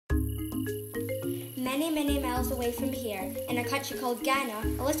Many miles away from here, in a country called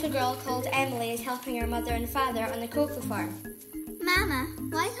Ghana, a little girl called Emily is helping her mother and father on the cocoa farm. Mama,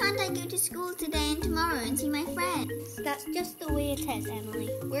 why can't I go to school today and tomorrow and see my friends? That's just the way it is,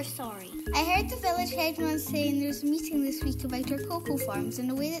 Emily. We're sorry. I heard the village headman saying there's a meeting this week about our cocoa farms and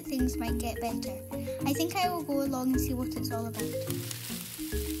the way that things might get better. I think I will go along and see what it's all about.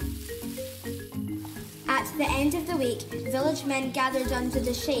 At the end of the week, village men gathered under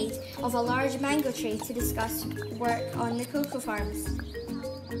the shade of a large mango tree to discuss work on the cocoa farms.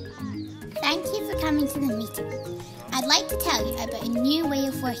 Thank you for coming to the meeting. I'd like to tell you about a new way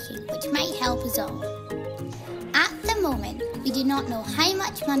of working which might help us all. At the moment, we do not know how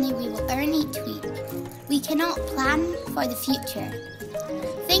much money we will earn each week. We cannot plan for the future.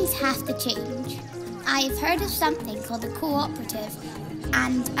 Things have to change. I've heard of something called a cooperative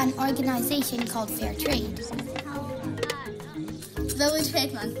and an organisation called Fairtrade. Village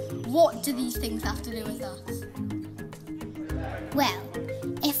headman, what do these things have to do with us? Well,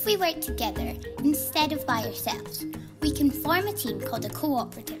 if we work together instead of by ourselves, we can form a team called a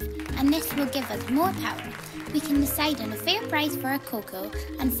cooperative, and this will give us more power. We can decide on a fair price for our cocoa,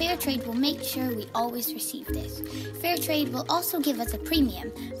 and Fairtrade will make sure we always receive this. Fairtrade will also give us a premium,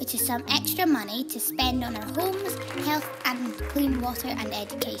 which is some extra money to spend on our homes, health and clean water and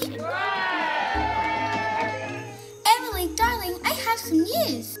education. Emily, darling, I have some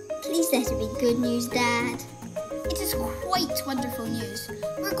news. Please let it be good news, Dad. It is quite wonderful news.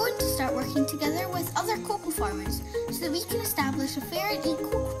 We're going to start working together with other cocoa farmers so that we can establish a fair and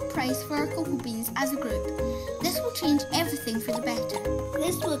equal price for our cocoa beans as a group. This will change everything for the better.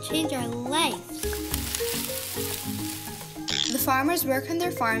 This will change our lives. The farmers work on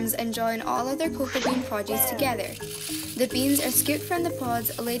their farms and join all of their cocoa bean produce together. The beans are scooped from the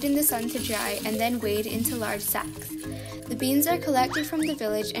pods, laid in the sun to dry, and then weighed into large sacks. The beans are collected from the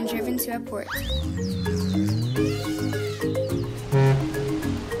village and driven to a port.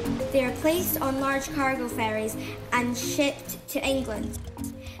 They are placed on large cargo ferries and shipped to England.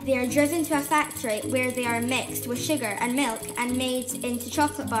 They are driven to a factory where they are mixed with sugar and milk and made into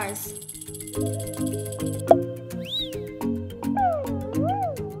chocolate bars.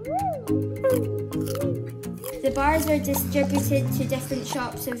 The bars are distributed to different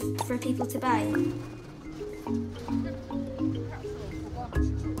shops for people to buy.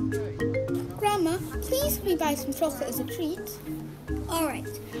 Grandma, please can we buy some chocolate as a treat?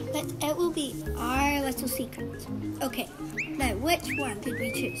 Alright, but it will be our little secret. Okay, now which one did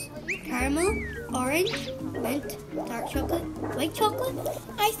we choose? Caramel, orange, mint, dark chocolate, white chocolate?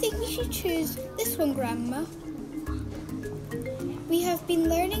 I think we should choose this one, Grandma. We have been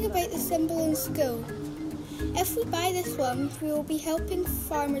learning about the symbol in school. If we buy this one, we will be helping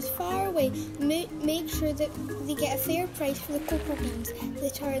farmers far away make sure that they get a fair price for the cocoa beans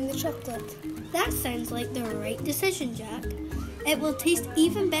that are in the chocolate. That sounds like the right decision, Jack. It will taste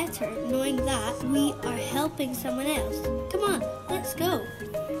even better knowing that we are helping someone else. Come on, let's go.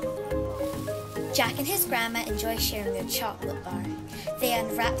 Jack and his grandma enjoy sharing their chocolate bar. They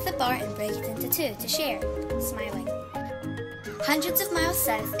unwrap the bar and break it into two to share, smiling. Hundreds of miles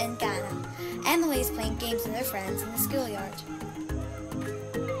south in Ghana, Emily is playing games with her friends in the schoolyard.